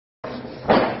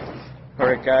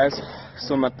Alright guys,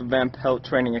 so I'm at the Van Pelt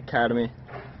Training Academy.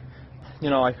 You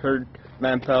know, I heard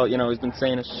Van Pelt, you know, he's been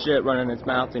saying his shit, running his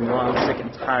mouth, and you know, I'm sick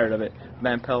and tired of it.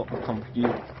 Van Pelt, I'll come for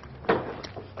you.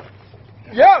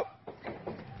 Yo!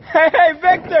 Hey,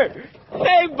 Victor!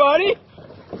 Hey, buddy!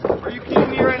 Are you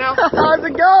kidding me right now? How's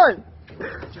it going?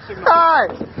 Hi!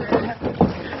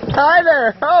 Hi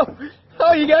there!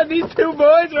 Oh, you got these two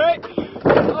boys, right?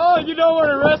 Oh, you don't want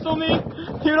to wrestle me?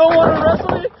 You don't want to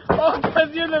wrestle me? Oh, because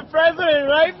you're the president,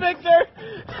 right, Victor?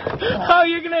 Oh,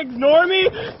 you're going to ignore me?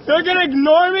 You're going to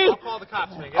ignore me? I'll call the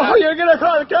cops, man. Oh, you're going to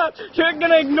call the cops? You're going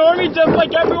to ignore me just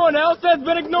like everyone else has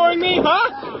been ignoring me,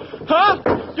 huh? Huh?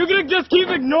 You're going to just keep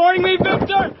ignoring me,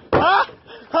 Victor? Huh?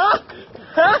 Huh?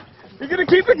 Huh? You're going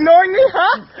to keep ignoring me,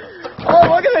 huh?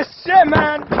 Oh, look at this shit,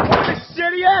 man. Look at this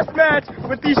shitty-ass match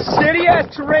with these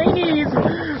shitty-ass trainees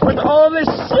with all this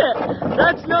shit.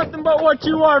 That's nothing but what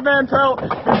you are, Van Pelt.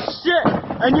 You're shit.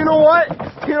 And you know what?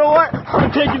 You know what? I'm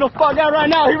gonna take you the fuck out right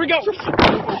now. Here we go.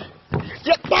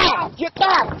 Get down! Get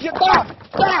down! Get down!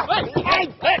 Down! Hey!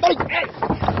 Hey! Hey!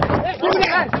 Give me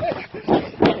that!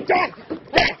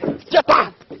 Get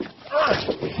down!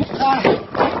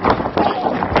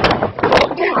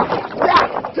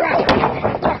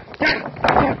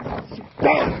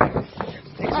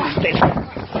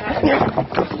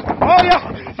 Oh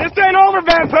yeah, this ain't over,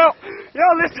 Van Pelt. Yo,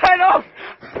 this ain't over.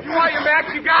 You want your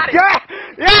max? You got it. Yeah,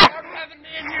 yeah. Bart Evan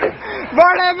in here.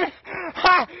 Bart Evan,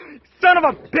 ha, son of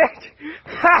a bitch.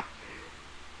 Ha.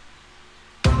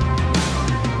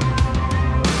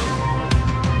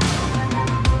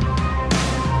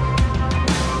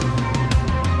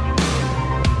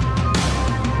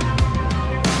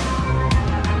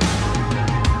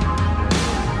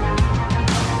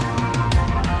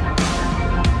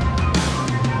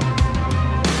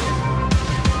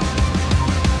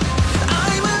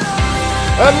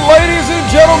 And ladies and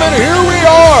gentlemen, here we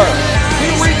are, the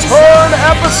return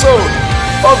episode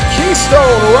of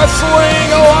Keystone Wrestling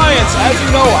Alliance. As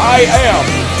you know, I am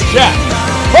Jack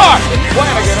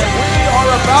Flanagan, and we are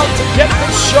about to get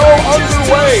this show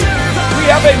underway. We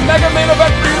have a mega main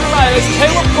event for you tonight as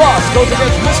Kaleb Kross goes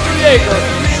against Mr. Yeager,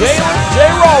 J.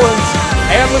 Rollins,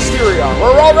 and Mysterion.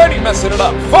 We're already messing it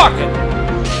up. Fuck it.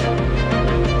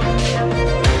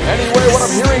 Anyway, what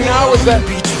I'm hearing now is that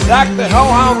Zack the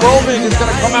HellHound Romig is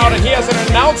going to come out and he has an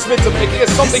announcement to make. He has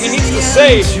something he needs to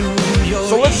say.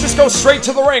 So let's just go straight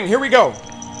to the ring. Here we go.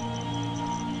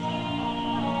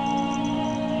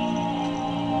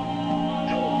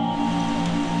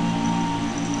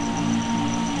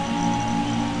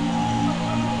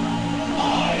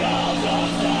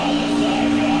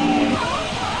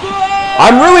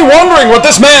 I'm really wondering what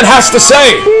this man has to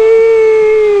say.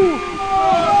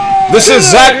 This is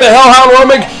Zack the HellHound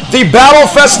Romig, the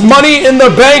Battlefest Money in the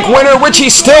Bank winner, which he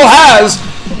still has,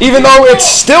 even though it's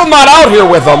still not out here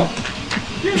with him.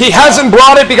 He hasn't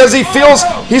brought it because he feels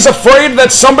he's afraid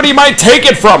that somebody might take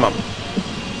it from him.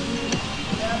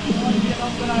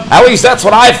 At least that's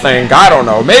what I think. I don't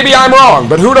know. Maybe I'm wrong,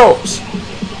 but who knows?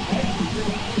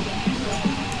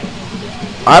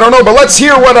 I don't know, but let's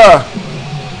hear what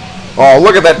oh,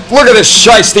 look at that. Look at this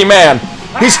shiesty man.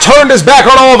 He's turned his back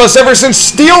on all of us ever since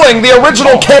stealing the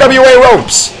original KWA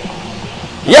ropes.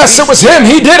 Yes, it was him.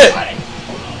 He did it.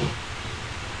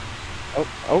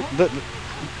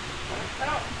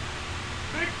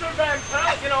 Victor Van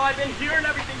Pelt, you know, I've been hearing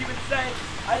everything you've been saying.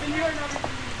 I've been hearing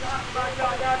everything you've been talking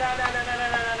about.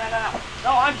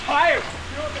 No, I'm tired.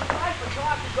 You know, the time for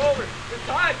talk is over. The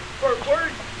time for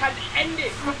words has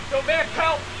ended. So Van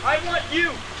Pelt, I want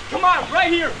you. Come on, right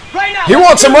here, right now. He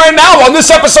wants him right now on this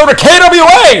episode of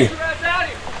KWA.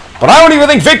 But I don't even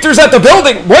think Victor's at the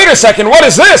building. Wait a second, what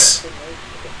is this?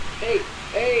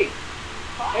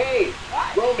 Hey,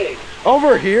 Romig.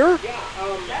 Over here? Yeah,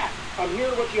 I'm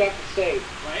hearing what you have to say.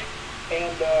 Right.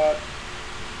 And,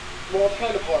 well, it's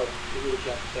kind of hard to hear what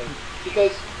you have to say.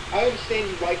 Because I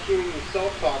understand you like hearing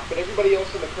yourself talk, but everybody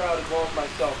else in the crowd, as well as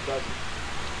myself, doesn't.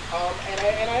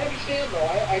 And I understand, though.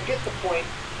 I get the point.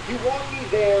 You want me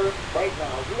there right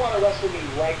now. You want to wrestle me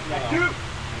right now. Dude.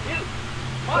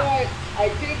 But I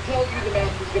did tell you the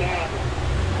match was going to happen.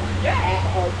 Yeah. At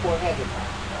Hardcore Heaven.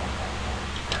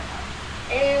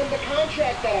 And the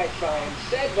contract that I signed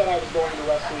said that I was going to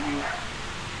wrestle you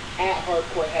at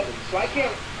Hardcore Heaven. So I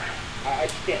can't. I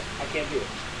just can't. I can't do it.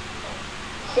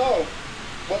 So,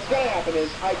 what's going to happen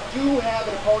is I do have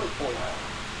an opponent for you.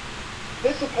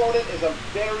 This opponent is a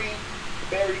very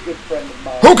good friend of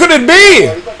mine. Who could it be?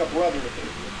 He's like a brother to me.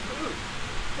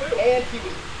 And he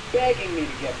was begging me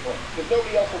to get booked, because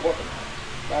nobody else will book him.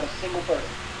 Not a single person.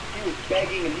 He was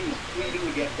begging and he was pleading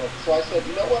to get booked. So I said,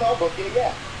 you know what, I'll book you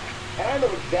again. And I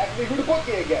know exactly who to book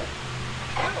you again.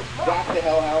 Zack the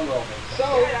HellHound Romig. So,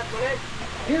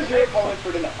 here's your opponent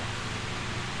for tonight.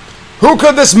 Who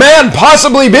could this man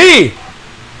possibly be?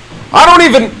 I don't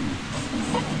even...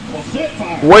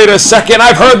 Wait a second,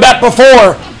 I've heard that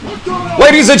before.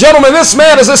 Ladies and gentlemen, this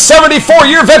man is a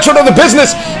 74-year veteran of the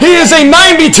business. He is a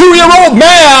 92-year-old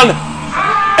man.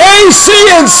 AC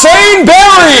Insane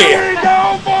Barry. Here you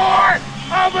go, boy!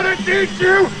 I'm gonna teach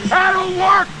you how to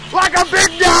work like a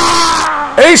big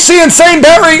dog! AC Insane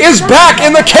Barry is back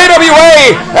in the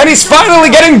KWA, and he's finally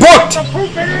getting booked.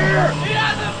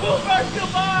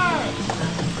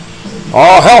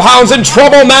 Oh, HellHound's in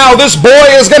trouble now. This boy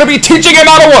is going to be teaching him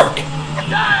how to work.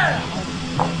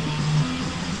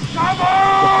 Come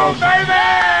on, baby!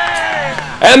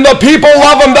 And the people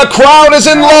love him. The crowd is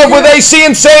in love with AC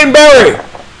Insane Barry.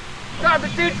 Time to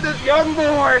teach this young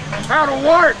boy how to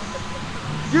work.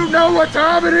 You know what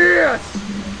time it is.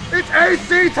 It's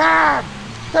AC time.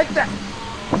 Take that.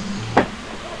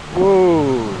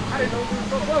 Whoa. I didn't know we were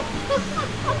so close.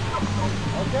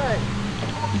 Okay.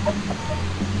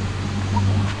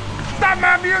 Stop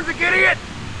my music, idiot!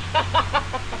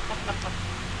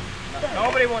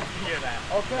 Nobody wants to hear that.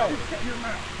 Okay.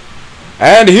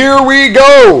 And here we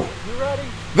go. You ready?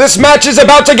 This match is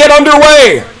about to get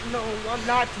underway. No, I'm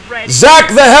not ready. Zack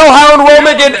the HellHound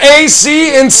Romig and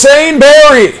AC Insane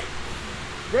Barry.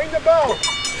 Ring the bell.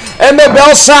 And the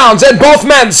bell sounds, and both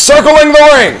men circling the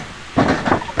ring.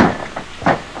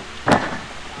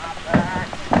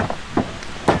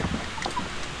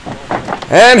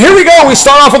 And here we go. We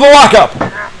start off with a lockup.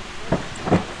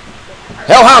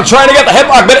 HellHound trying to get the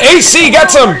headlock, but AC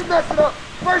gets him.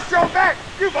 First show back.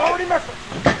 You've already messed up.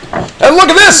 And look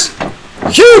at this.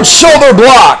 Huge shoulder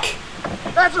block.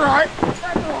 That's right.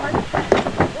 That's right.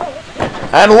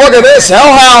 And look at this.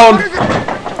 HellHound.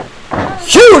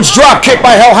 Huge drop kick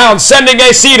by HellHound, sending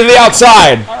AC to the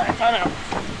outside. All right, time out.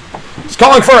 He's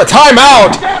calling for a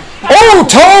timeout. Oh,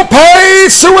 Tope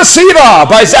Suicida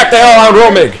by Zack the HellHound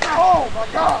Romig. Oh, my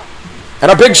God.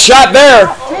 And a big shot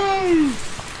there.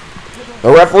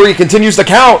 The referee continues to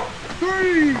count.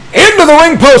 Into the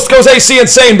ring post goes AC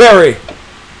Insane Barry. Come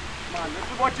on,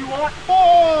 this is what you want?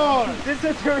 4. This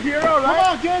is your hero, right? Come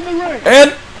on, get in the ring.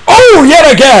 And, oh, yet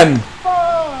again.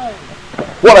 5.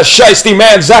 What a shiesty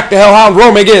man Zack the HellHound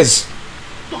Romig is.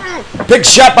 Big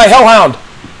shot by HellHound.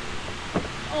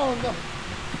 Oh, no.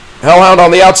 HellHound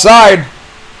on the outside.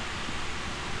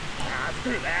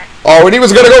 Oh, and he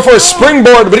was going to go for a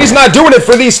springboard, but he's not doing it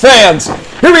for these fans.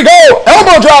 Here we go.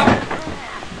 Elbow drop.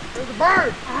 There's a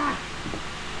bird.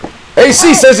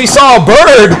 AC says he saw a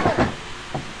bird.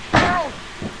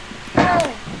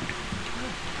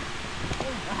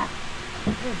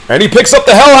 And he picks up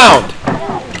the HellHound.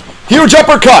 Huge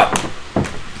uppercut.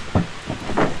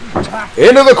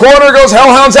 Into the corner goes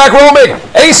HellHound Zack Romig.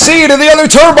 AC to the other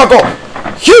turnbuckle.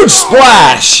 Huge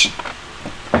splash.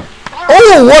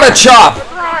 Oh, what a chop.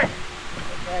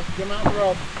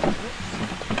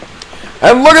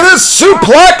 And look at this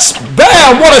suplex.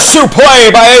 Bam, what a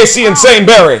suplex by AC Insane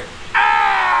Barry.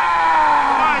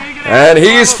 And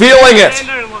he's feeling it.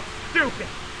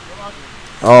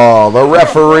 Oh, the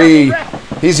referee.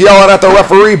 He's yelling at the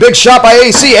referee. Big shot by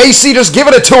AC. AC just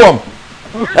giving it to him.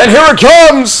 And here it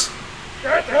comes.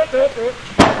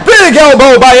 Big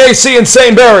elbow by AC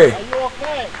Insane Barry. Are you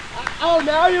okay? Oh,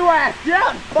 now you ask. Yeah,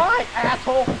 I'm fine,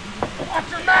 asshole. Watch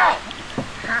your mouth.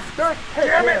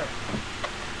 Damn it.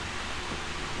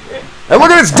 And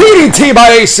look at this DDT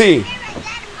by AC.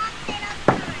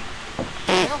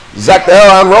 Zack the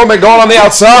HellHound Romig going on the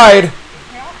outside. 1,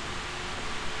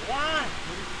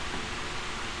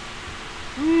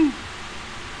 2,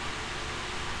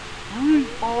 3,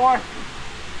 4,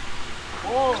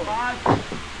 5,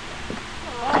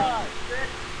 6.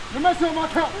 You're messing with my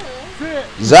count. 6.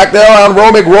 Zack the HellHound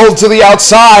Romig rolled to the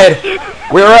outside.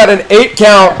 We're at an 8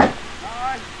 count.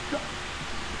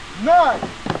 9.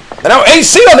 And now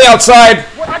AC on the outside.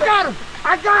 I got him.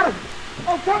 I got him.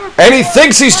 I'm coming. And he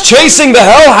thinks he's chasing the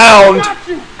HellHound. I got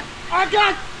you. I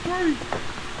got 3.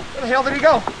 Where the hell did he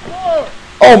go? 4.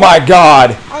 Oh my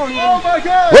God. Oh my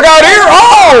God. Look out here.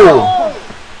 Oh!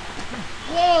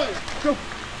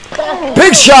 1.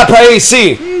 Big shot by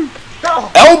AC.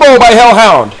 Elbow by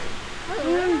HellHound.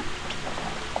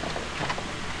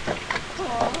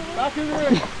 Back in the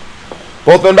ring.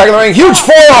 Both men back in the ring. Huge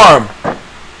forearm.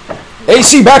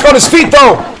 AC back on his feet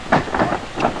though.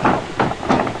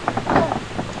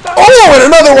 Oh, and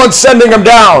another one sending him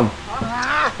down.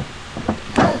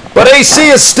 But AC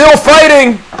is still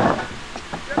fighting.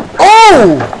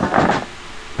 Oh!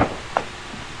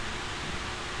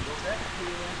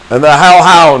 And the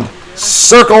HellHound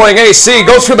circling AC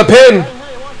goes for the pin.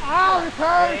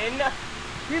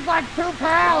 He's He's like 2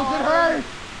 pounds. It hurts.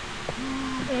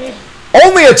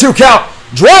 Only a 2 count.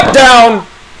 Drop down.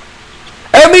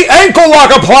 And the ankle lock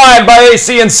applied by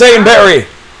AC Insane Barry.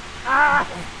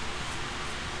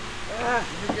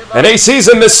 And AC's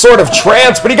in this sort of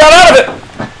trance, but he got out of it.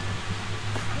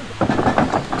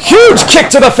 Huge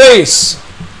kick to the face.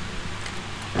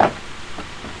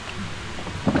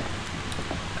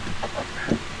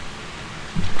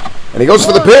 And he goes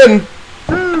for the pin.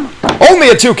 Only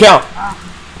a 2 count.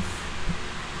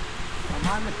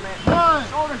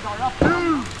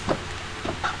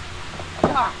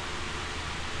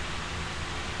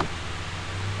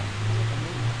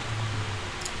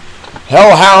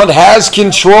 HellHound has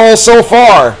control so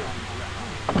far.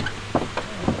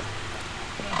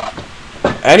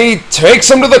 And he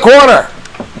takes him to the corner.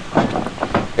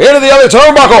 Into the other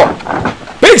turnbuckle.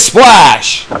 Big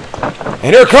splash.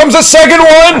 And here comes a second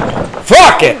one.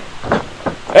 Fuck it.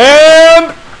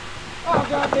 And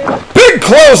big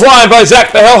clothesline by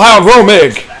Zack the HellHound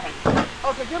Romig.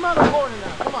 Okay, get him out of the corner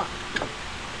now. Come on.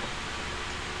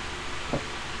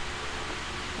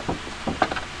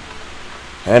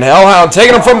 And HellHound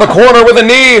taking him from the corner with a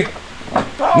knee.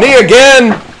 Knee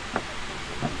again.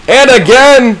 And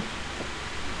again.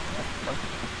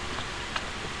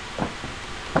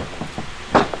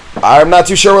 I'm not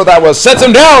too sure what that was. Sets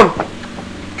him down.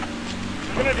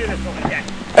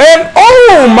 And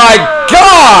oh my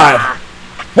God!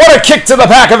 What a kick to the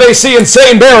back of AC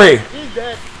Insane Barry. He's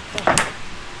dead.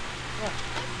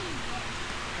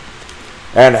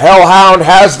 And HellHound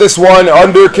has this one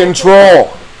under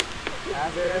control.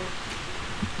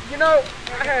 You know,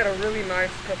 I had a really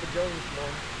nice cup of Joe this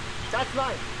morning. That's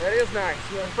nice. That is nice.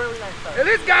 Yeah, it's really nice stuff. And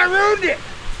this guy ruined it.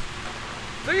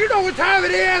 So you know what time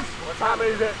it is? What time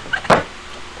is it?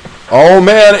 Oh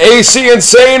man, AC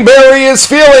Insane Barry is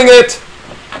feeling it.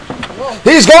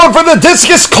 He's going for the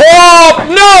discus claw.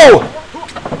 No!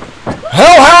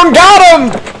 HellHound got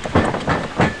him.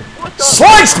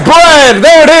 Sliced bread.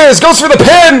 There it is. Goes for the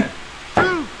pin.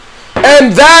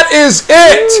 And that is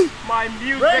it. My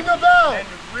music Ring the bell. and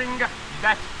ring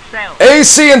that bell.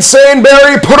 AC Insane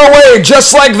Barry put away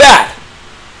just like that.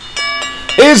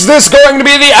 Is this going to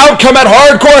be the outcome at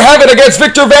Hardcore Heaven against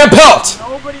Victor Van Pelt?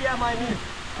 Nobody at my knee.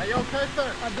 Are you okay,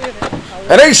 sir? I did it.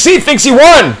 And AC thinks he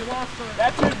won.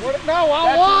 That's it. No,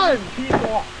 I won.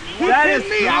 People. He That did is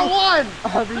me. I won.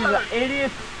 These are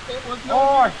idiots. It was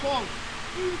Or fault.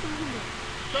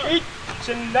 each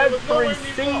and every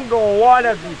single one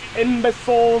of these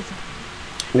imbeciles.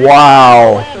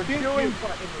 Wow. They're doing in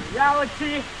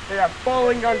reality. They are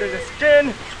falling under the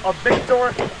skin of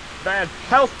Victor Van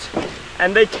Pelt,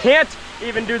 and they can't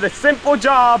even do the simple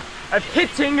job of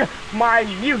hitting my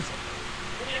music.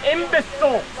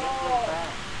 Imbeciles.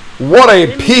 What a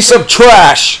piece of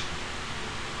trash.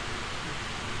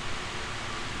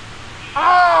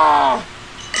 Ah!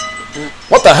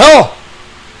 What the hell?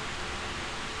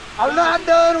 I'm not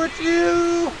done with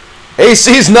you.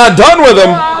 AC's not done with him.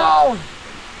 Oh.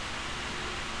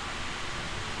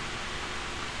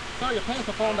 Sorry, your pants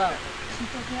are falling down.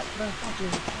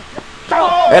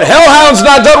 And HellHound's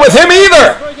not done with him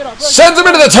either. Sends him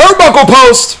into the turnbuckle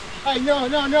post. Hey, no.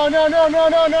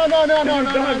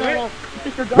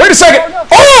 Wait a second.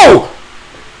 Oh!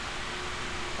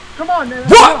 Come on, man.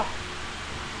 What?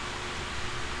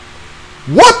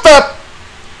 What the?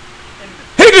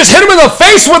 He just hit him in the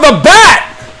face with a bat.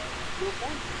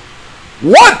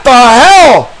 What the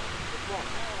hell?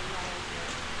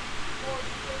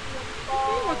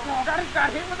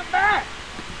 Got hit with a bat.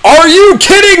 Are you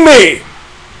kidding me?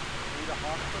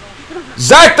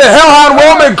 Zack the HellHound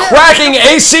Roman cracking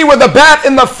AC with a bat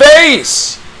in the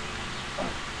face.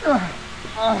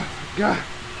 God.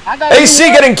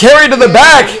 AC getting carried to the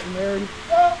back.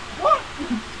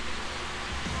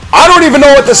 I don't even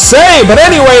know what to say, but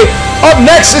anyway, up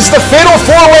next is the Fatal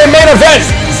 4-Way main event.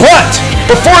 But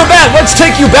before that, let's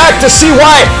take you back to see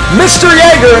why Mr.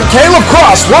 Yeager and Kaleb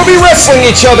Kross will be wrestling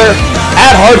each other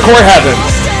at Hardcore Heaven.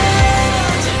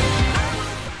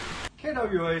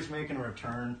 KWA is making a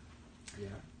return. Yeah.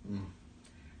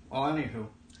 Well, anywho,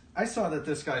 I saw that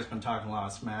this guy's been talking a lot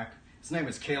of smack. His name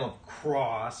is Kaleb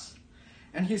Kross,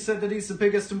 and he said that he's the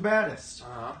biggest and baddest.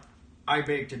 I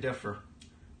beg to differ.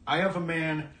 I have a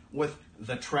man with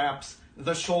the traps,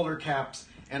 the shoulder caps,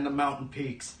 and the mountain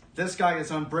peaks. This guy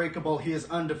is unbreakable. He is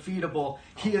undefeatable.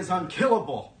 He is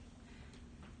unkillable.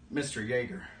 Mr.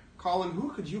 Yeager. Colin, who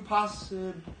could you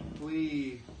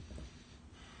possibly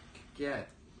get?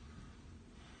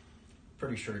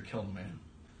 Pretty sure he killed a man.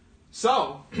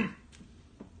 So,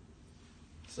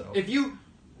 So, if you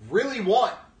really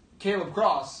want Kaleb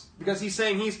Kross, because he's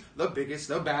saying he's the biggest,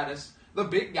 the baddest, the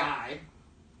big guy,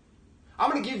 I'm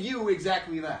going to give you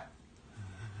exactly that.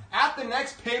 At the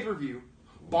next pay-per-view,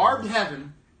 Barbed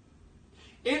Heaven,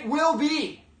 it will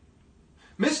be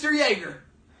Mr. Yeager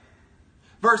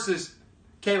versus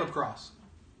Kaleb Kross.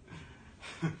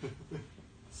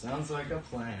 Sounds like a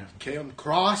plan. Kaleb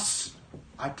Kross,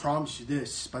 I promise you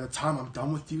this. By the time I'm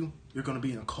done with you, you're going to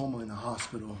be in a coma in the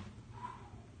hospital.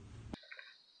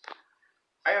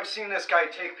 I have seen this guy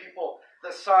take people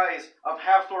the size of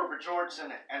Half-Thor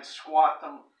Bjornsson and squat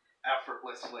them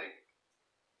effortlessly.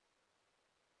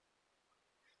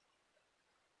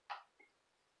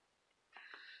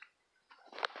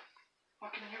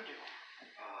 What can you do?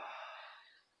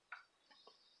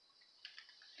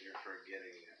 You're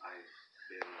forgetting I've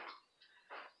been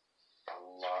a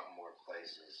lot more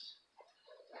places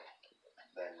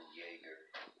than Yeager.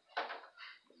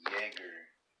 Yeager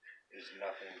is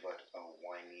nothing but a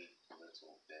whiny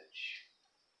little bitch.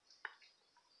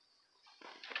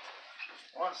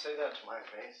 I want to say that to my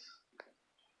face.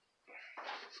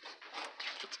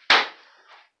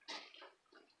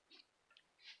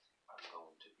 I'm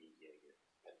going to be Yeager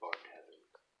at Barbed Heaven,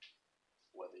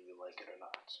 whether you like it or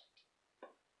not.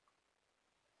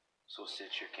 So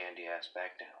sit your candy ass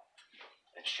back down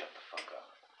and shut the fuck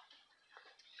up.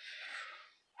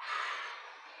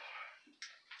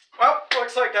 Well,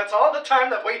 looks like that's all the time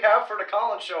that we have for the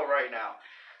Collins Show right now.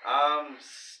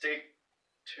 Stay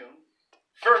tuned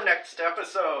for next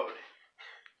episode.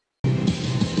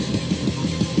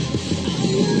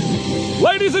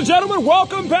 Ladies and gentlemen,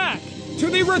 welcome back to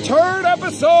the return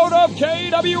episode of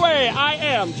KWA. I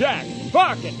am Jack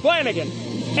fucking Flanagan,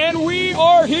 and we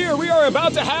are here. We are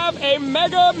about to have a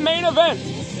mega main event.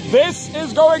 This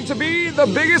is going to be the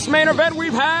biggest main event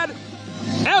we've had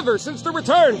ever since the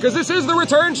return, because this is the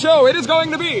return show. It is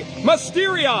going to be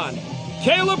Mysterion,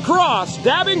 Kaleb Kross,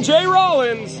 dabbing J.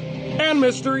 Rollins, and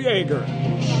Mr. Yeager.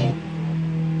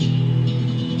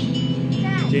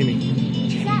 Jamie.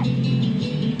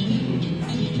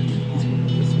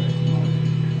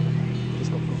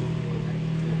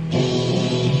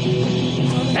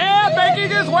 And making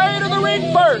his way to the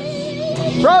ring first,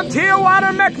 from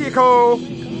Tijuana, Mexico,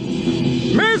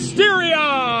 Mysterion!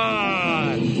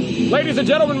 Ladies and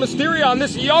gentlemen, Mysterion,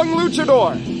 this young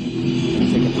luchador.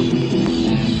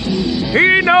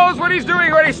 He knows what he's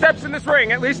doing when he steps in this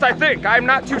ring, at least I think. I'm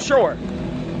not too sure.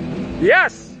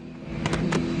 Yes!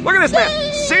 Look at this man.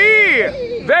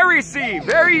 C! Very C.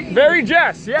 Very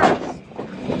Jess, yes.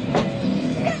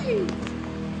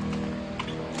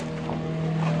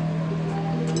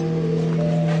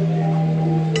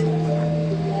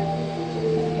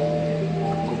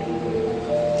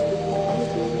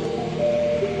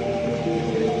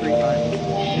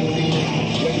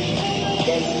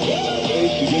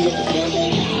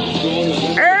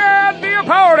 And the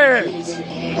opponent,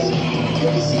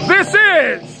 this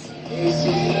is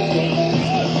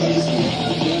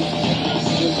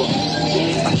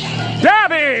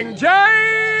dabbing J.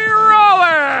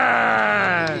 Rollins.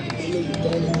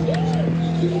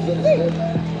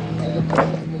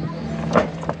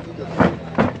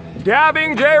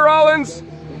 Dabbing J. Rollins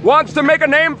wants to make a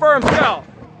name for himself.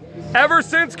 Ever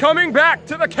since coming back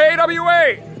to the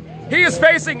KWA, he is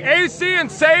facing AC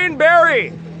Insane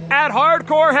Barry at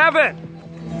Hardcore Heaven.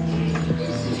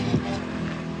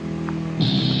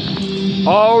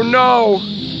 Oh no!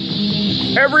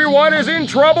 Everyone is in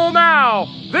trouble now!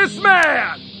 This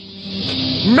man!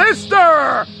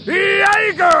 Mr.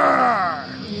 Yeager!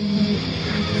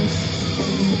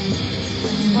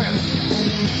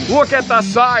 Look at the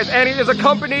size, and he is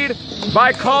accompanied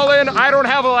by Colin, I don't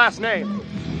have a last name.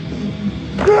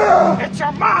 It's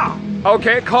your mom!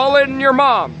 Okay, Colin, your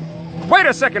mom. Wait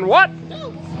a second, what?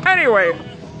 Anyway.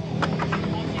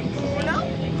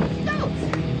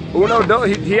 Uno,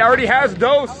 Dos. He already has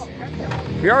Dos.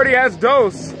 He already has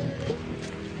Dos.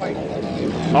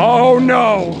 Oh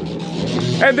no.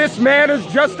 And this man is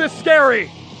just as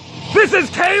scary. This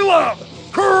is Kaleb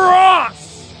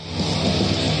Kross.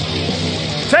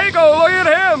 Take a look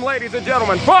at him, ladies and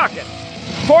gentlemen. Fuck it.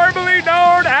 Formerly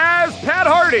known as Pat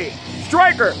Hardy,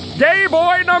 Striker, Gay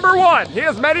Boy #1. He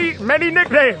has many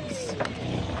nicknames.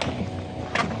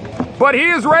 But he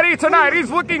is ready tonight. He's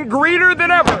looking greener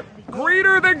than ever.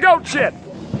 Greener than goat shit.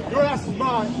 Your ass is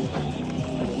mine.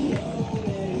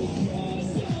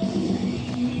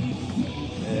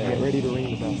 Get ready to ring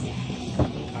the bell.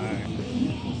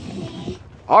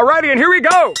 Alrighty, and here we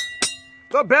go.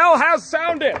 The bell has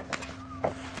sounded.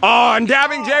 Oh, and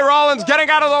dabbing J. Rollins getting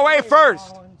out of the way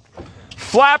first.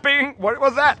 Flapping, what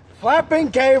was that?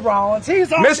 Flapping K. Rollins.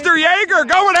 He's on Mr. Yeager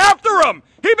going after him.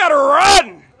 He better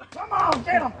run. Come on,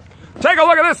 get him. Take a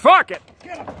look at this. Fuck it.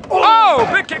 Get him. Oh,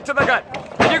 big kick to the gut.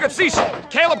 you can see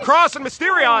Kaleb, Kross, and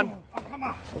Mysterion.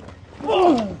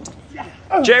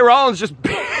 Jay Rollins just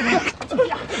beating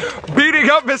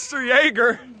up Mr.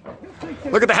 Yeager.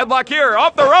 Look at the headlock here,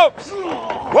 off the ropes.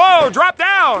 Whoa, drop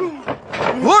down.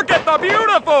 Look at the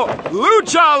beautiful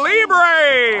Lucha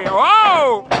Libre.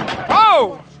 Whoa,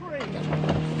 whoa.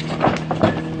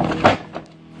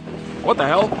 What the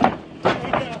hell?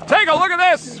 Take a look at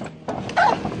this.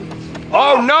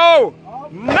 Oh no,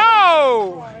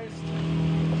 no.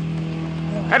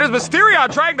 And is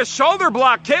Mysterion trying to shoulder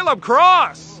block Kaleb,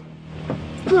 Kross?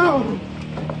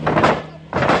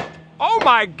 Oh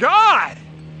my God!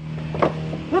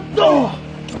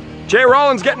 Jay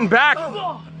Rollins getting back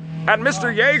at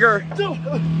Mr. Yeager.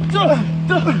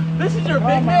 This is your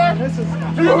big man? This is...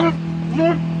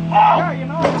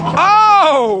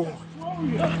 Oh!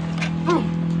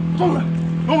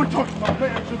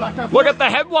 Look at the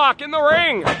headlock in the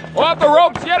ring. Off the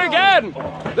ropes yet again.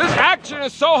 This action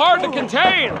is so hard to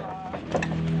contain.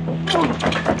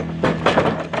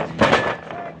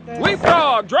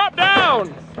 Leapfrog, drop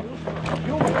down.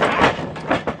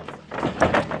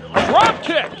 Drop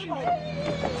kick.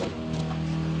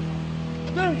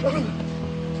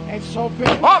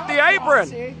 Off the apron.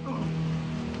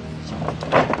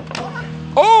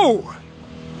 Oh!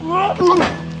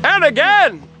 And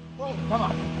again.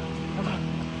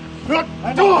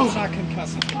 I know it's not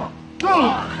concussive.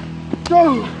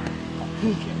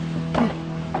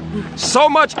 So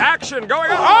much action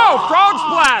going on. Oh, frog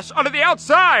splash onto the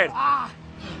outside.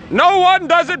 No one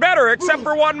does it better except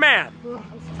for one man.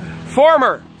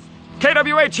 Former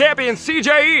KWA champion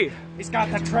CJE. He's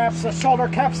got the traps, the shoulder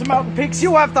caps, the mountain peaks.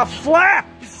 You have the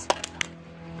flaps.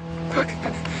 Look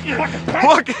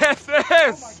at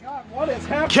this. Oh my God, what is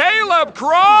happening? Kaleb,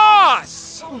 Kross.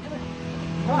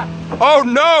 Oh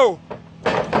no.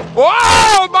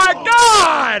 Oh my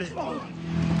God.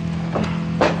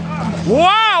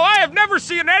 Wow, I have never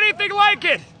seen anything like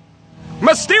it.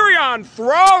 Mysterion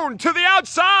thrown to the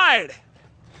outside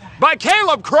by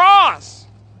Kaleb, Kross.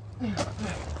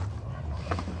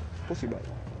 We'll see about it.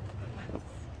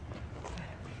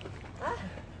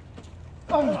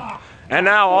 And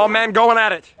now all men going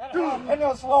at it. And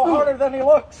it's a little harder than he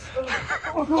looks.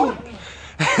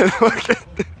 Look at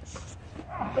this.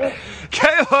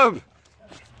 Kaleb.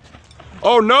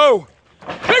 Oh no.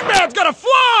 Big man's gonna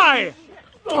fly.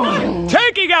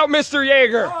 Taking out Mr.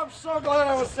 Yeager. Oh, I'm so glad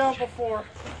I was down before.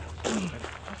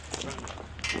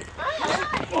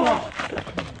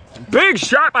 Big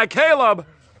shot by Kaleb.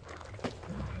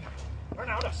 Learn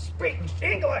how to speak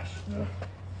English.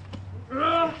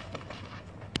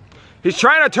 He's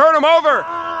trying to turn him over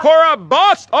for a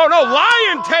bust. Oh no,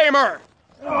 lion tamer.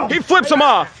 He flips him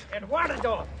off. And what a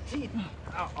dog.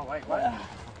 Oh, wait, what?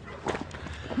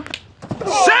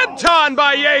 Senton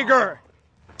by Yeager.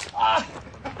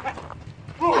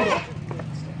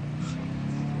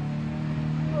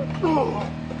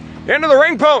 Into the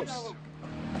ring post.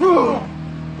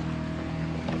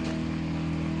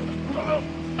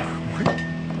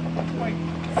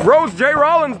 Throws Jay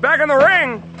Rollins back in the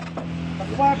ring. The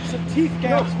flaps and teeth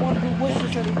gaps, one who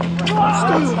wishes that he could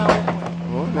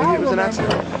Well, maybe it was an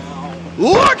accident.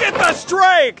 Look at the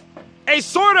strike! A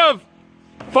sort of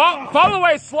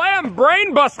follow-away slam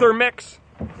brainbuster mix.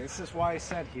 This is why I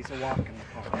said he's a walk in the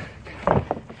park.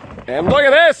 And look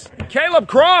at this. Kaleb,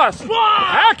 Kross.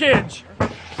 Package.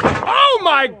 Oh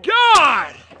my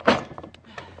God!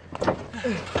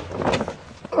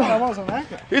 Oh, that wasn't that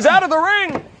guy. He's out of the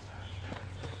ring.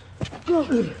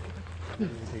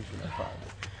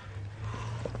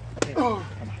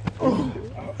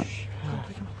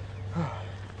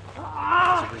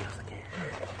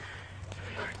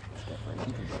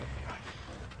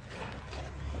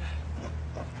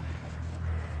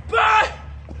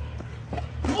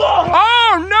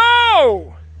 Oh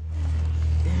no!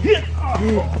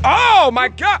 Oh my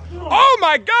God! Oh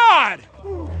my God!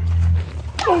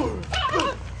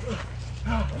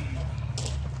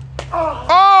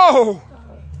 Oh!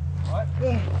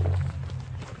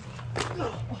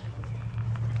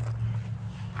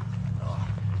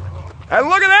 And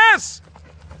look at this!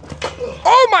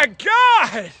 Oh my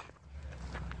God!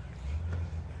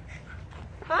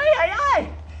 Hi.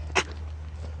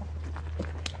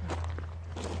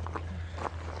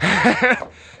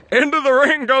 Into the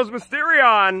ring goes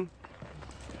Mysterion.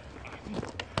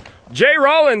 Jay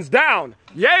Rollins down.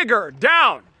 Yeager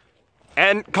down.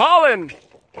 And Colin,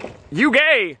 you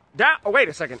gay, down. Oh, wait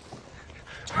a second.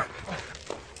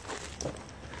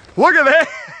 Look at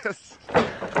this.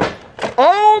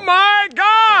 Oh my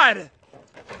God.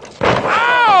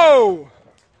 Oh!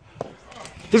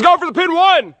 He's going for the pin.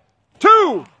 1,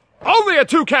 2. Only a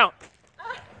 2 count.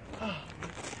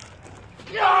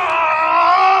 He's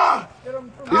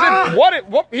in, what?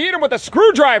 He hit him with a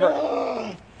screwdriver.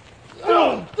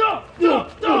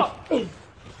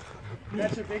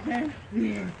 That's your big name?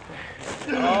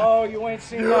 Oh, you ain't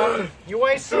seen that. You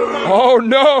ain't seen that. Oh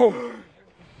no.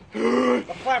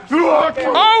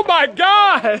 Oh my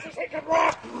God!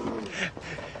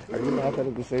 Are you not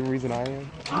that the same reason I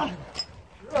am?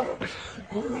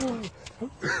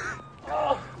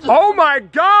 Oh my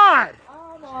God!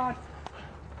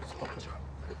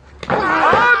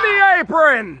 On the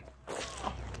apron!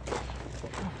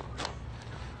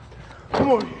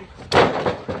 Come on.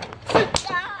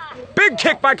 Big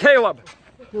kick by Kaleb.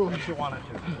 Do what you want to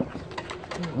do.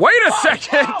 Wait a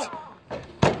second!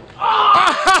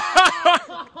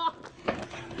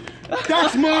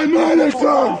 That's my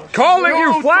manager! Calling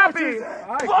you Flappy!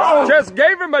 Just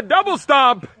gave him a double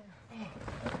stomp.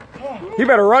 He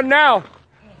better run now.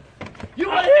 You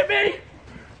want to hit me?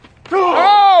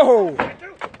 Oh!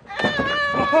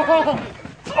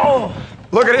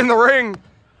 Look at it in the ring.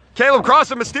 Kaleb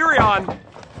Kross and Mysterion.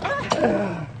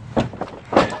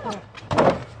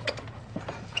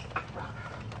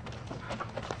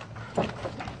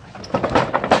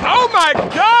 Oh my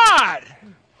God!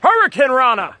 Hurricane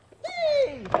Rana.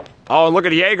 Oh, and look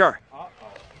at Yeager.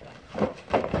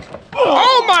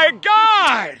 Oh my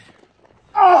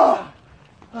God!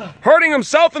 Hurting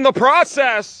himself in the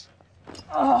process.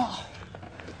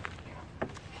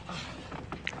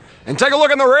 And take a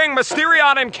look in the ring,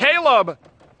 Mysterion and Kaleb.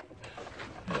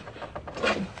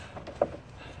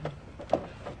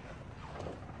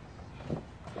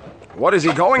 What is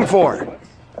he going for?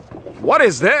 What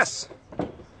is this?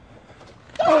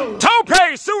 Tope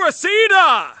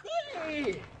Suicida!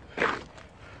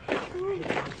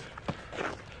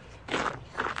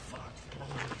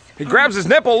 He grabs his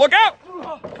nipple, look out!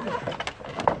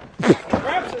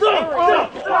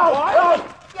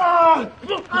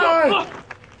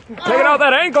 Taking out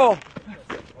that ankle.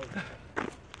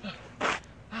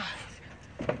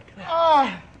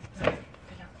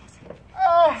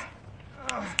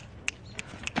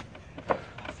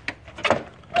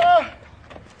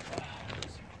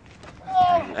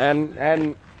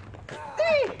 And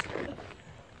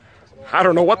I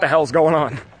don't know what the hell's going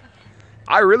on.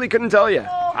 I really couldn't tell you.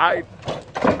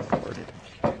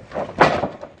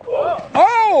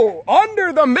 Oh,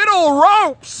 under the middle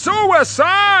rope,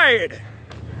 suicide.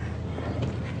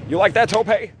 You like that,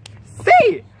 Tope?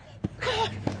 See!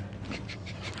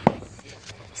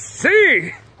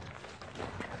 See!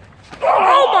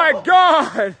 Oh my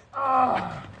God!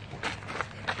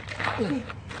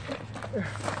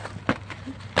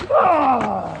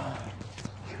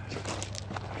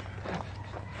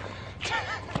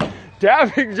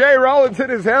 Dabbing Jay Rollins hit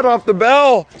his head off the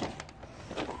bell.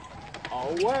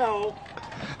 Oh, well.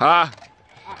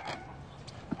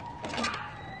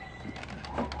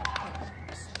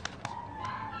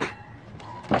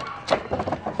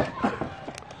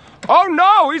 Oh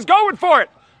no, he's going for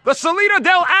it. The Salida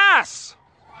del Ass.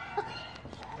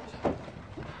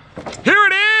 Here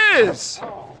it is.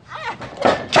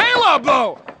 Kaleb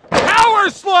though. Power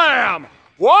slam.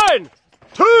 1,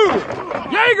 2.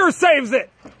 Yeager saves it.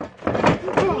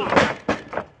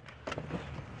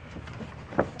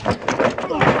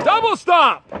 Double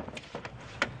stop.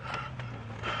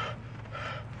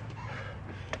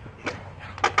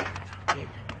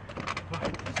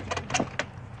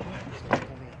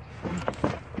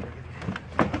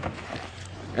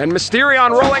 And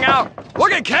Mysterion rolling out.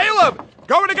 Look at Kaleb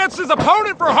going against his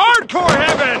opponent for hardcore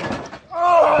heaven.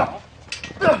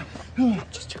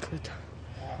 Just took the time.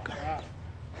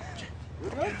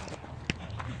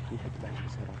 He hit the back of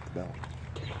his head off the bell.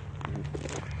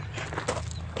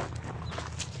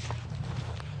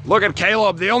 Look at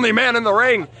Kaleb, the only man in the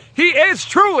ring. He is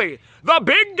truly the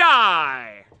big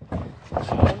guy.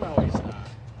 Oh, no, he's not.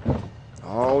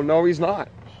 Oh, no, he's not.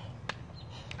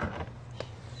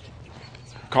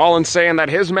 Colin's saying that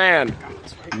his man.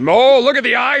 Oh, look at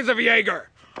the eyes of Yeager.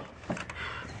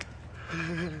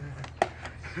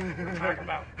 Talk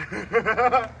about.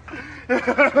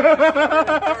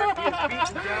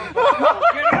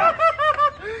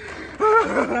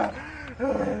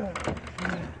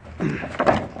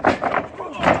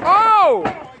 Oh!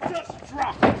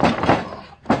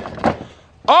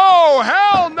 Oh,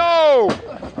 hell no!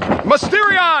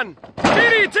 Mysterion!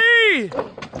 DDT!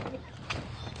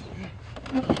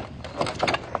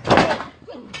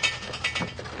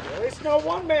 At least no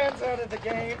one man's out of the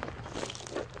game.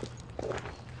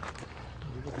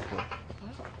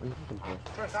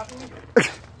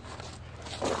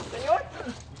 Señor,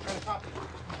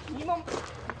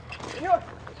 Señor,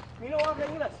 no habla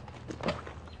inglés.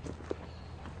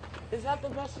 Is Is that the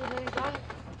best you've ever done?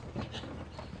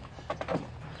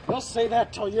 You'll say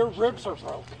that till your ribs are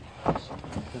broken.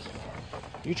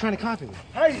 You trying to copy me?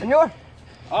 Hey, senor.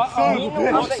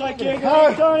 looks like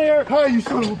Yeager down here. Hey, you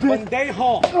son of a bitch.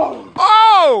 Pendejo.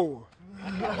 Oh!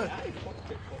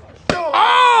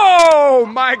 Oh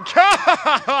my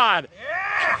God!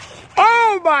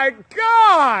 Oh my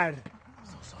God!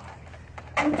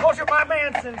 I told you my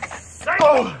man's insane.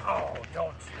 Oh,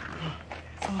 don't.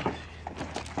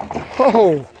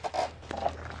 Oh!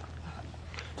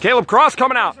 Kaleb Kross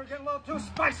coming out. They're getting a little too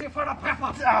spicy for the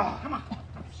pepper. Come on.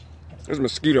 There's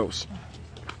mosquitoes.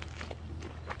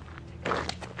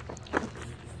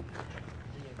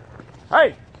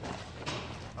 Hey!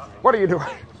 What are you doing?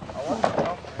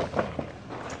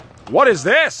 What is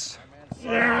this?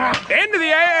 Into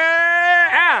the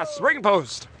ass! Ring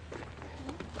post.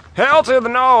 Hell to the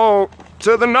no.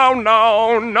 To the no,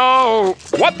 no, no.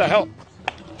 What the hell?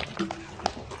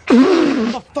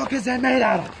 What the fuck is that made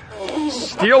out of?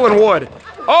 Steel and wood.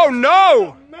 Oh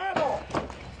no!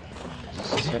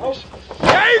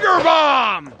 Yeager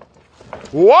bomb!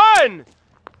 1,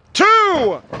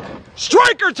 2.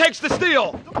 Striker takes the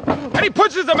steel, and he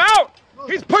pushes him out.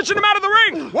 He's pushing him out of the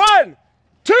ring. 1,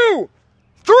 2,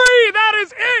 3. That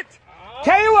is it.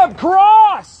 Kaleb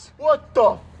Kross. What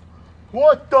the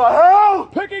hell?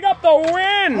 Picking up the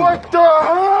win. What the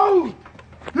hell?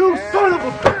 You son of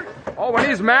a bitch! Oh, and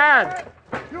he's mad.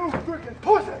 You freaking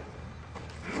pussy!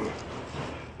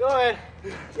 Go ahead.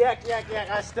 Yak.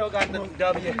 I still got the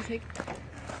W.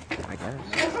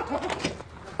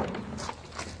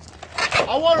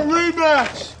 I want a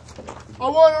rematch! I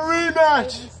want a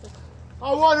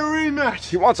rematch!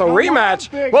 He wants a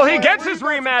rematch. Well, he gets his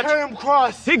rematch. Kaleb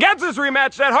Kross! He gets his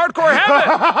rematch at Hardcore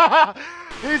Heaven.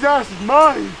 His ass is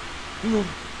mine!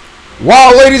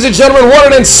 Wow, ladies and gentlemen, what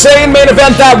an insane main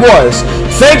event that was.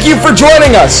 Thank you for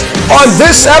joining us on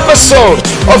this episode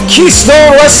of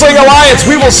Keystone Wrestling Alliance.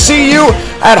 We will see you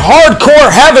at Hardcore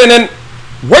Heaven. And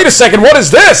wait a second, what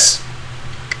is this?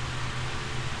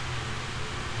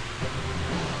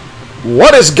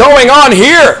 What is going on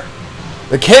here?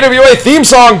 The KWA theme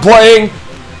song playing.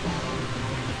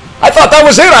 I thought that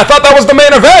was it. I thought that was the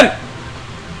main event.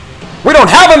 We don't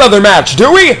have another match,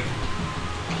 do we?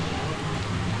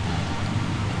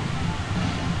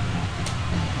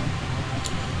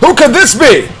 Who could this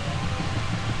be?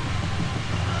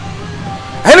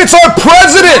 And it's our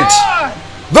president!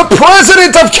 The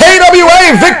president of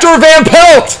KWA, Victor Van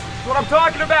Pelt! That's what I'm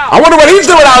talking about. I wonder what he's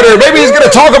doing out here. Maybe he's going to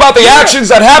talk about the actions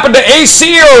that happened to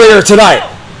AC earlier tonight.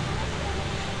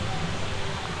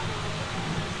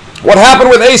 What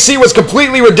happened with AC was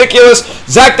completely ridiculous.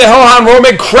 Zack the HellHound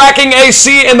Romig cracking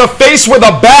AC in the face with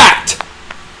a bat.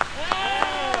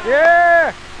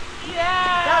 Yeah.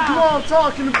 That's what I'm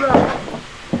talking about!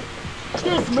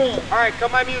 This man! All right,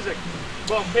 cut my music.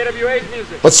 Well, KWA's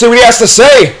music. Let's see what he has to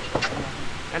say.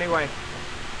 Anyway,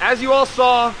 as you all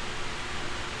saw,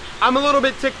 I'm a little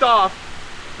bit ticked off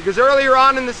because earlier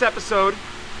on in this episode,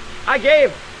 I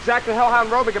gave Zack the HellHound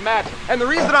Romig a match. And the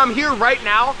reason I'm here right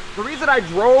now, the reason I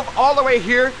drove all the way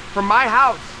here from my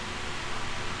house,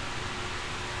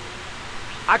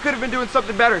 I could have been doing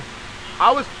something better.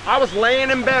 I was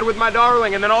laying in bed with my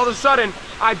darling, and then all of a sudden,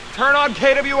 I turn on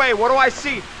KWA. What do I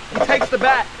see? He takes the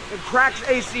bat and cracks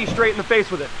AC straight in the face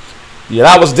with it. Yeah,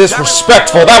 that was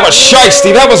disrespectful. That was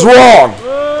shiesty. That was wrong.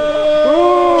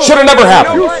 Should have never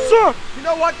happened. You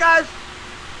know what, guys?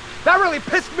 That really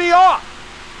pissed me off.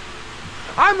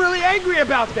 I'm really angry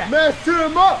about that. Mess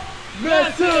him up!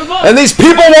 Mess him up! And these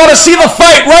people want to see the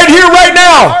fight right here, right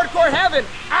now. Hardcore Heaven,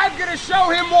 I'm gonna show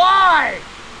him why.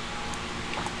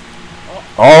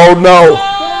 Oh no.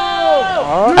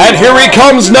 And here he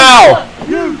comes now.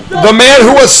 The man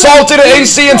who assaulted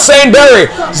AC Insane Barry,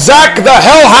 Zack the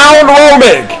HellHound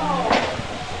Romig.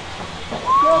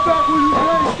 Go back where you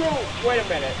came from! Wait a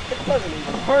minute. It doesn't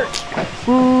even hurt.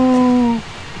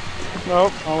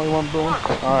 Nope, only one boom.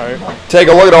 Alright. Take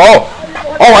a look at oh,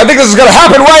 I think this is gonna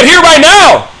happen right here, right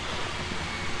now.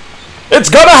 It's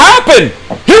gonna happen.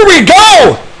 Here we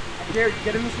go. Here,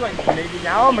 get in this way. Maybe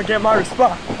now I'm gonna get my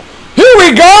response. Here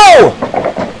we go.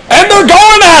 And they're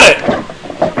going at it.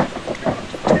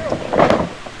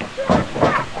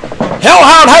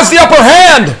 HellHound has the upper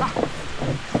hand.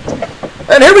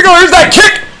 And here we go. Here's that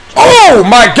kick. Oh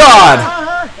my God.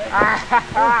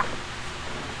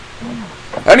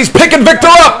 And he's picking Victor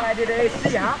up. I did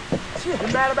AC, huh? You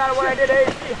mad about what I did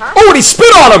AC, huh? Oh, and he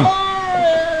spit on him.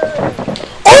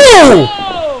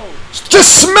 Oh!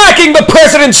 Just smacking the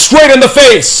president straight in the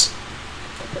face.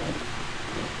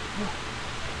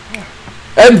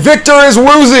 And Victor is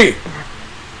woozy.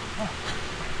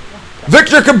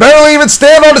 Victor can barely even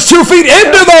stand on his 2 feet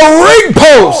into the ring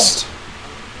post.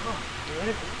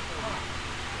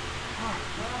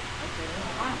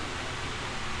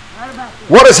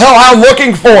 What is HellHound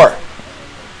looking for?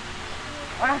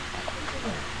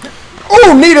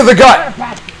 Oh, knee to the gut.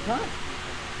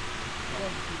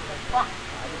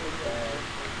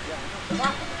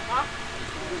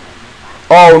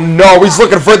 Oh no, he's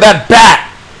looking for that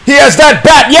bat. He has that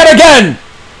bat yet again.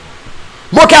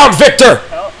 Look out, Victor.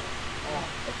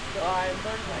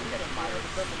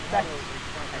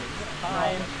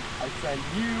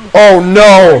 Oh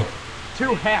no.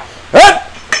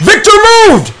 Victor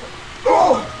moved.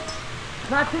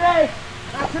 Not today.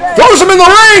 Not today. Throws him in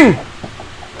the ring.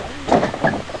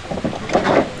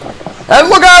 And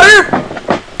look out here.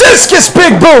 Viscous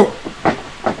big boot.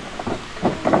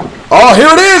 Oh, here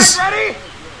it is. Ready?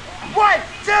 1,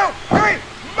 2, 3,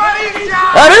 money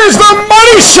shot! And here's the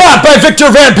money shot by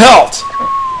Victor Van Pelt.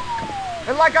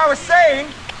 And like I was saying,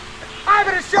 I'm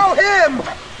gonna show him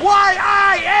why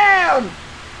I am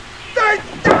the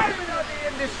diamond of the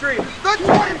industry, the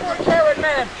 24-karat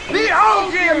man, the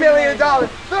OG $1 million,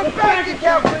 the bank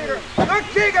account leader, the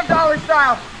king of dollar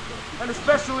style, and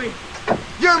especially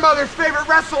your mother's favorite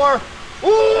wrestler.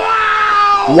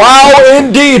 Wow! Wow,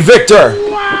 indeed, Victor.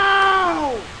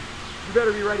 Wow! You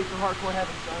better be ready for hardcore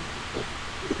heaven, son.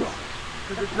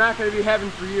 Because it's not going to be heaven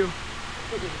for you.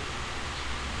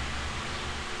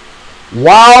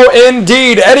 Wow,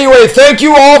 indeed. Anyway, thank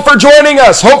you all for joining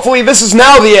us. Hopefully this is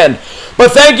now the end.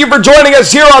 But thank you for joining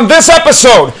us here on this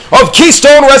episode of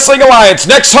Keystone Wrestling Alliance.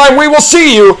 Next time we will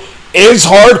see you is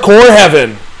Hardcore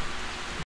Heaven.